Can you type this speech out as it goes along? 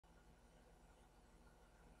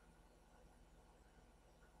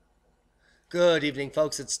Good evening,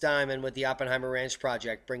 folks. It's Diamond with the Oppenheimer Ranch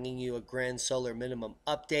Project, bringing you a grand solar minimum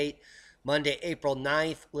update. Monday, April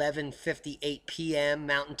 9th, 11:58 p.m.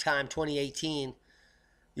 Mountain Time 2018.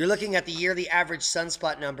 You're looking at the yearly average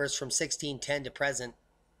sunspot numbers from 1610 to present.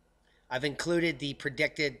 I've included the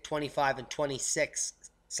predicted 25 and 26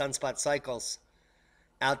 sunspot cycles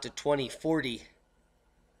out to 2040.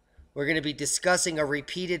 We're going to be discussing a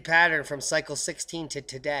repeated pattern from cycle 16 to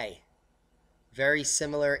today. Very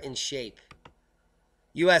similar in shape.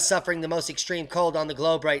 U.S. suffering the most extreme cold on the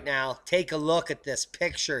globe right now. Take a look at this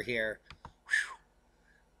picture here. Whew.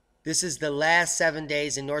 This is the last 7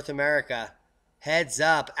 days in North America. Heads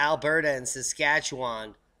up, Alberta and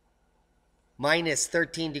Saskatchewan. Minus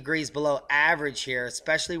 13 degrees below average here,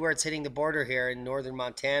 especially where it's hitting the border here in northern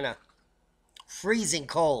Montana. Freezing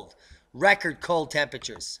cold. Record cold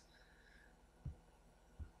temperatures.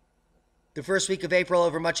 The first week of April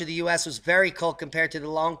over much of the U.S. was very cold compared to the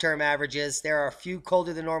long-term averages. There are a few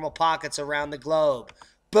colder than normal pockets around the globe.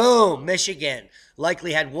 Boom! Michigan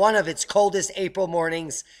likely had one of its coldest April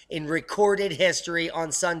mornings in recorded history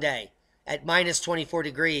on Sunday at minus 24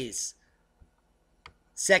 degrees.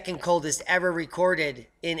 Second coldest ever recorded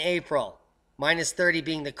in April. Minus 30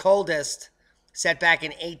 being the coldest, set back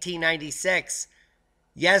in 1896.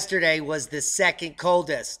 Yesterday was the second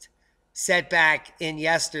coldest, set back in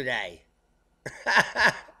yesterday.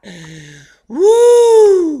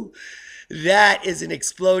 Woo! That is an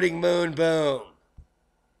exploding moon boom.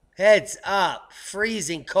 Heads up.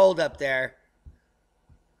 Freezing cold up there.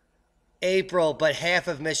 April, but half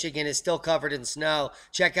of Michigan is still covered in snow.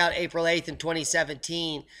 Check out April 8th in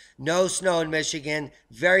 2017. No snow in Michigan.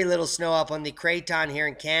 Very little snow up on the Craton here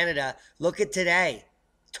in Canada. Look at today.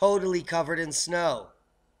 Totally covered in snow.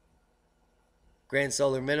 Grand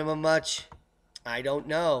solar minimum much? I don't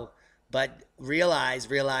know. But realize.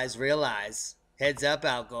 Heads up,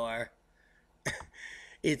 Al Gore.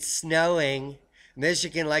 It's snowing.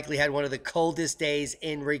 Michigan likely had one of the coldest days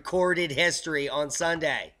in recorded history on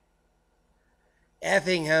Sunday.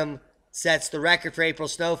 Effingham sets the record for April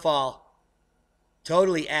snowfall.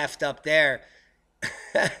 Totally effed up there.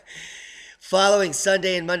 Following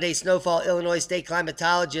Sunday and Monday snowfall, Illinois state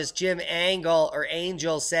climatologist Jim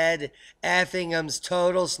Angel said Effingham's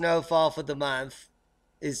total snowfall for the month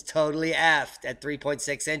is totally effed at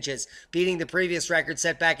 3.6 inches, beating the previous record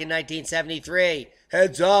set back in 1973.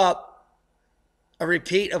 Heads up. A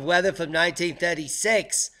repeat of weather from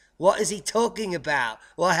 1936. What is he talking about?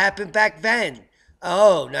 What happened back then?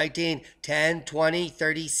 Oh, 1910, 20,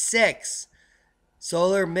 36.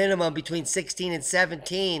 Solar minimum between 16 and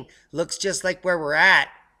 17 looks just like where we're at,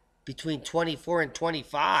 between 24 and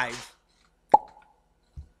 25.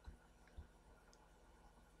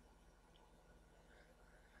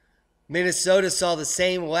 Minnesota saw the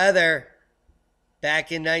same weather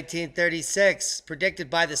back in 1936. Predicted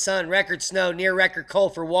by the sun. Record snow, near record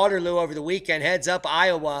cold for Waterloo over the weekend. Heads up,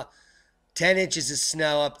 Iowa. 10 inches of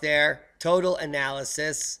snow up there. Total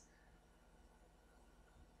analysis.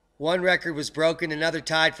 One record was broken, another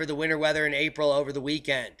tied for the winter weather in April over the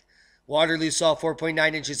weekend. Waterloo saw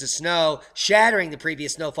 4.9 inches of snow, shattering the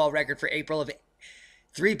previous snowfall record for April of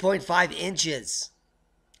 3.5 inches.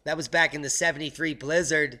 That was back in the 73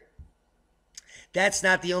 blizzard. That's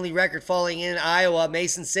not the only record falling in Iowa.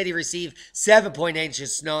 Mason City received 7.8 inches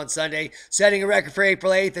of snow on Sunday, setting a record for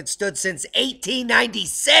April 8th that stood since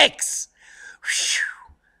 1896. Whew.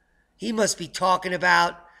 He must be talking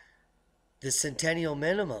about the centennial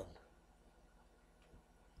minimum.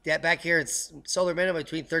 That back here, it's solar minimum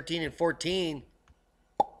between 13 and 14.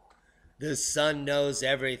 The sun knows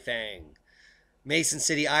everything. Mason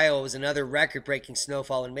City, Iowa was another record-breaking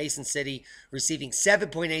snowfall in Mason City, receiving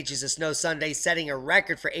 7.8 inches of snow Sunday, setting a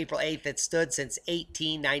record for April 8th that stood since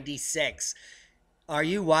 1896. Are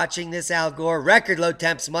you watching this, Al Gore? Record low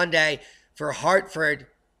temps Monday for Hartford.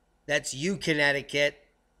 That's you, Connecticut.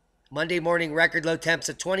 Monday morning record low temps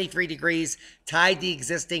of 23 degrees, tied the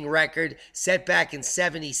existing record set back in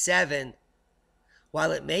 77.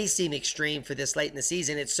 While it may seem extreme for this late in the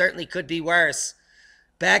season, it certainly could be worse.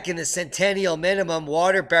 Back in the centennial minimum,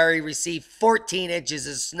 Waterbury received 14 inches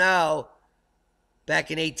of snow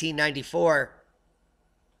back in 1894.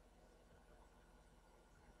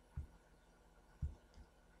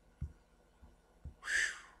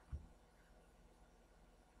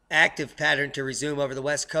 Active pattern to resume over the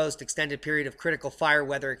West Coast. Extended period of critical fire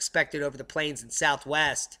weather expected over the plains and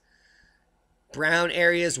Southwest. Brown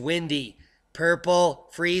areas windy. Purple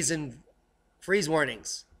freeze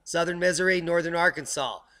warnings. Southern Missouri, northern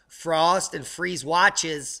Arkansas. Frost and freeze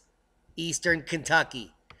watches, eastern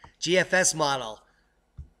Kentucky. GFS model.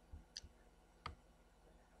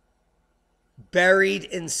 Buried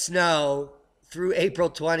in snow through April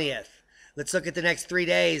 20th. Let's look at the next 3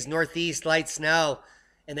 days. Northeast, light snow,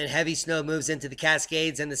 and then heavy snow moves into the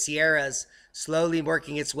Cascades and the Sierras, slowly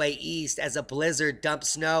working its way east as a blizzard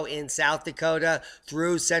dumps snow in South Dakota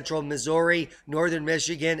through central Missouri, northern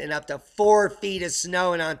Michigan, and up to 4 feet of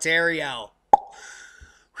snow in Ontario.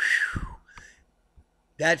 Whew.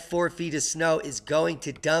 That 4 feet of snow is going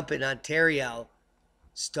to dump in Ontario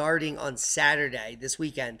starting on Saturday, this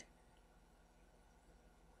weekend,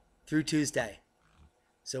 through Tuesday.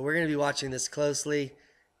 So we're going to be watching this closely.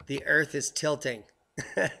 The earth is tilting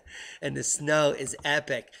and the snow is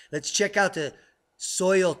epic. Let's check out the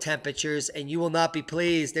soil temperatures and you will not be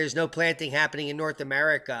pleased. There's no planting happening in North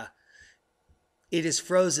America. It is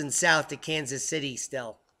frozen south to Kansas City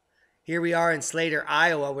still. Here we are in Slater,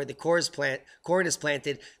 Iowa, where the corn is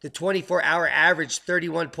planted. The 24-hour average,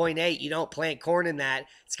 31.8. You don't plant corn in that.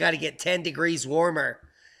 It's got to get 10 degrees warmer.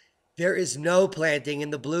 There is no planting in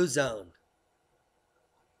the blue zone.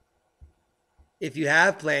 If you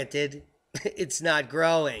have planted, it's not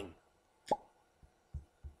growing.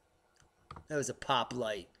 That was a pop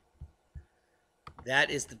light. That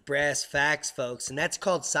is the brass facts, folks, and that's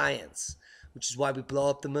called science, which is why we blow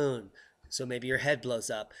up the moon. So maybe your head blows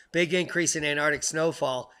up. Big increase in Antarctic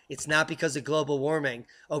snowfall. It's not because of global warming.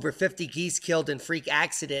 Over 50 geese killed in freak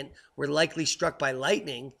accident were likely struck by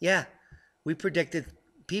lightning. Yeah, we predicted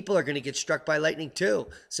people are going to get struck by lightning too.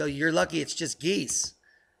 So you're lucky it's just geese.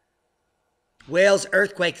 Wales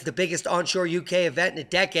earthquake, the biggest onshore UK event in a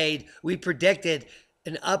decade. We predicted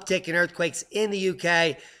an uptick in earthquakes in the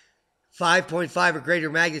UK, 5.5 or greater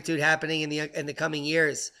magnitude happening in the coming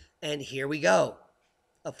years. And here we go.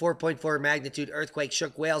 A 4.4 magnitude earthquake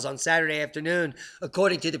shook Wales on Saturday afternoon,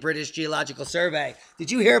 according to the British Geological Survey.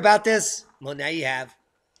 Did you hear about this? Well, now you have.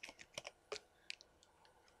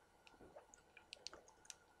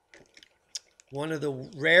 One of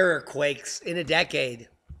the rarer quakes in a decade.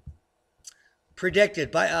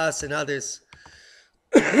 Predicted by us and others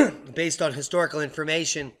based on historical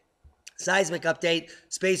information. Seismic update.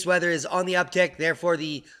 Space weather is on the uptick. Therefore,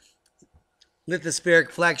 the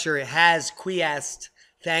lithospheric flexure has quiesced.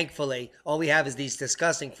 Thankfully, all we have is these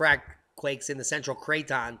disgusting frac quakes in the central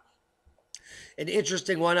craton. An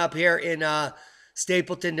interesting one up here in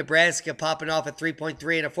Stapleton, Nebraska, popping off at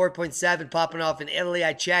 3.3 and a 4.7 popping off in Italy.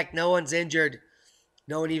 I checked. No one's injured.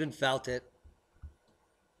 No one even felt it.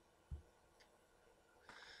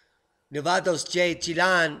 Nevados J.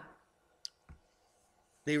 Chilan.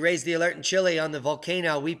 They raised the alert in Chile on the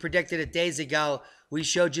volcano. We predicted it days ago. We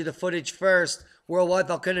showed you the footage first. Worldwide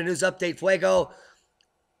Volcano News Update. Fuego.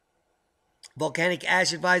 Volcanic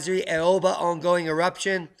ash advisory, Aoba ongoing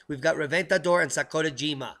eruption. We've got Reventador and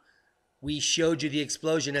Sakurajima. We showed you the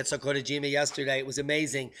explosion at Sakurajima yesterday. It was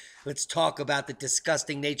amazing. Let's talk about the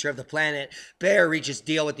disgusting nature of the planet. Bayer reaches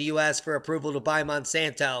deal with the U.S. for approval to buy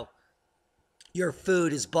Monsanto. Your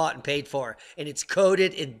food is bought and paid for, and it's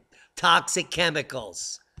coated in toxic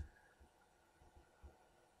chemicals.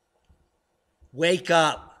 Wake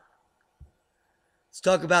up. Let's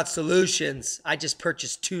talk about solutions. I just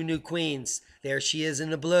purchased 2 new queens. There she is in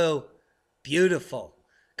the blue. Beautiful.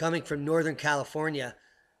 Coming from Northern California.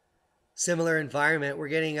 Similar environment. We're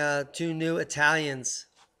getting 2 new Italians.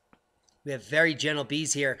 We have very gentle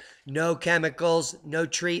bees here. No chemicals, no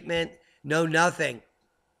treatment, no nothing.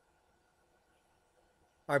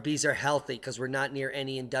 Our bees are healthy because we're not near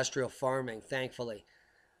any industrial farming, thankfully.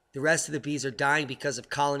 The rest of the bees are dying because of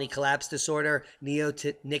colony collapse disorder,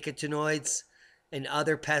 neonicotinoids, and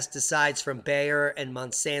other pesticides from Bayer and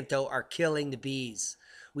Monsanto are killing the bees.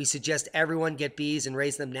 We suggest everyone get bees and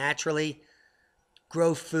raise them naturally.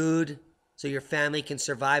 Grow food so your family can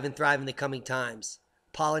survive and thrive in the coming times.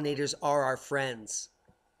 Pollinators are our friends.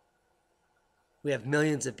 We have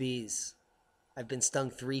millions of bees. I've been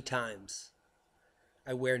stung 3 times.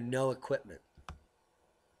 I wear no equipment.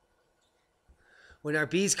 When our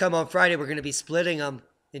bees come on Friday, we're going to be splitting them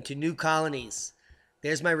into new colonies.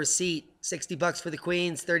 There's my receipt. $60 for the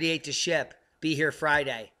queens, $38 to ship. Be here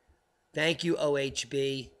Friday. Thank you,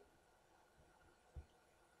 OHB.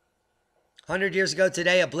 100 years ago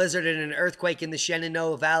today, a blizzard and an earthquake in the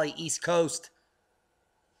Shenandoah Valley, East Coast.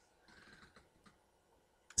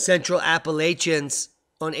 Central Appalachians.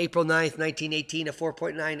 On April 9th, 1918, a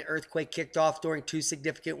 4.9 earthquake kicked off during 2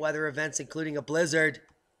 significant weather events, including a blizzard.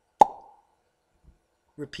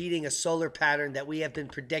 Repeating a solar pattern that we have been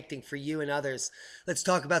predicting for you and others. Let's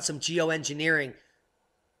talk about some geoengineering.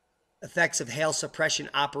 Effects of hail suppression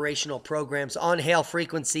operational programs on hail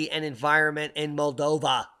frequency and environment in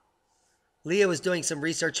Moldova. Leah was doing some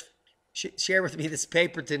research. Share with me this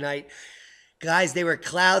paper tonight. Guys, they were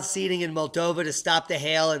cloud seeding in Moldova to stop the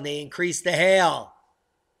hail, and they increased the hail.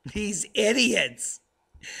 These idiots.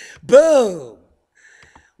 Boom.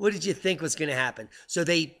 What did you think was going to happen? So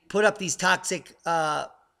they put up these toxic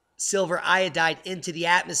silver iodide into the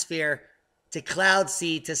atmosphere to cloud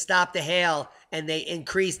seed to stop the hail, and they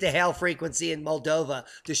increased the hail frequency in Moldova,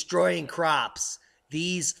 destroying crops.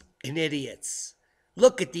 These idiots.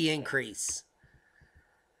 Look at the increase.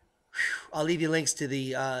 I'll leave you links to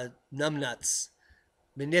the numbnuts.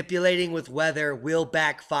 Manipulating with weather will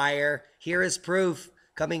backfire. Here is proof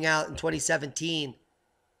coming out in 2017.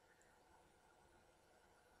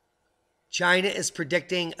 China is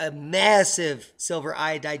predicting a massive silver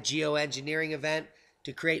iodide geoengineering event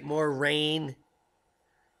to create more rain.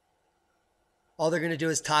 All they're going to do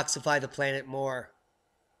is toxify the planet more.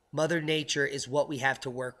 Mother Nature is what we have to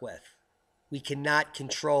work with. We cannot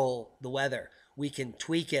control the weather. We can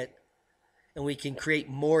tweak it, and we can create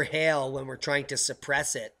more hail when we're trying to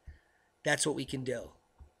suppress it. That's what we can do.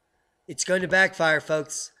 It's going to backfire,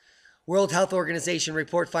 folks. World Health Organization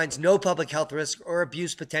report finds no public health risk or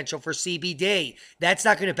abuse potential for CBD. That's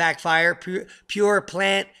not going to backfire. Pure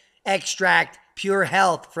plant extract, pure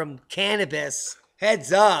health from cannabis.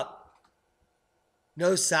 Heads up.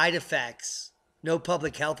 No side effects. No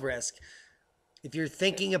public health risk. If you're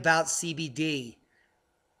thinking about CBD,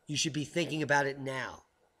 you should be thinking about it now.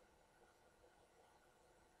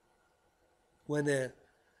 When the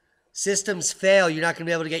systems fail, you're not going to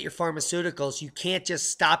be able to get your pharmaceuticals. You can't just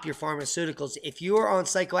stop your pharmaceuticals. If you are on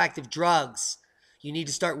psychoactive drugs, you need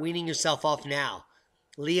to start weaning yourself off now.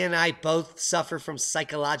 Leah and I both suffer from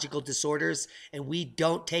psychological disorders, and we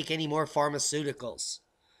don't take any more pharmaceuticals.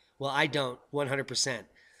 Well, I don't, 100%.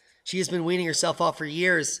 She has been weaning herself off for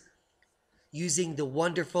years using the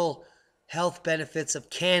wonderful health benefits of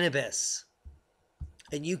cannabis.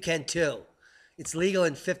 And you can too. It's legal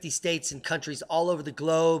in 50 states and countries all over the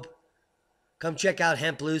globe. Come check out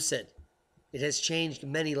Hemp Lucid. It has changed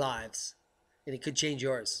many lives, and it could change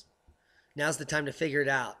yours. Now's the time to figure it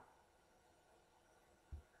out.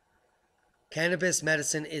 Cannabis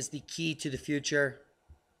medicine is the key to the future.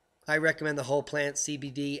 I recommend the whole plant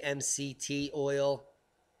CBD MCT oil.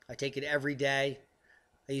 I take it every day.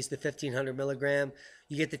 I use the 1500 milligram.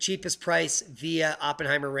 You get the cheapest price via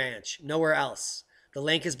Oppenheimer Ranch. Nowhere else. The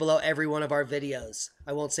link is below every one of our videos.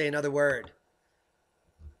 I won't say another word.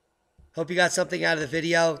 Hope you got something out of the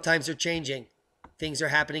video. Times are changing. Things are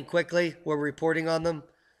happening quickly. We're reporting on them.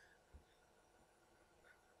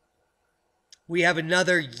 We have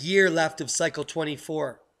another year left of cycle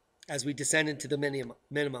 24 as we descend into the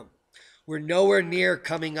minimum. We're nowhere near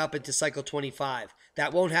coming up into cycle 25.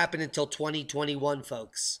 That won't happen until 2021,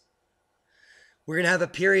 folks. We're going to have a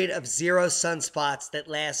period of 0 sunspots that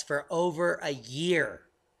lasts for over a year.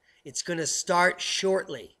 It's going to start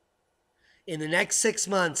shortly. In the next 6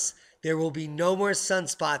 months, there will be no more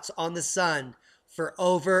sunspots on the sun for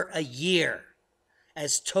over a year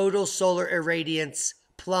as total solar irradiance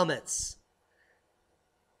plummets.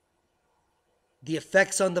 The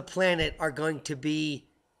effects on the planet are going to be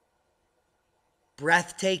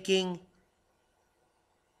breathtaking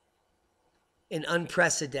and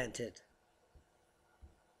unprecedented.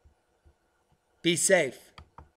 Be safe.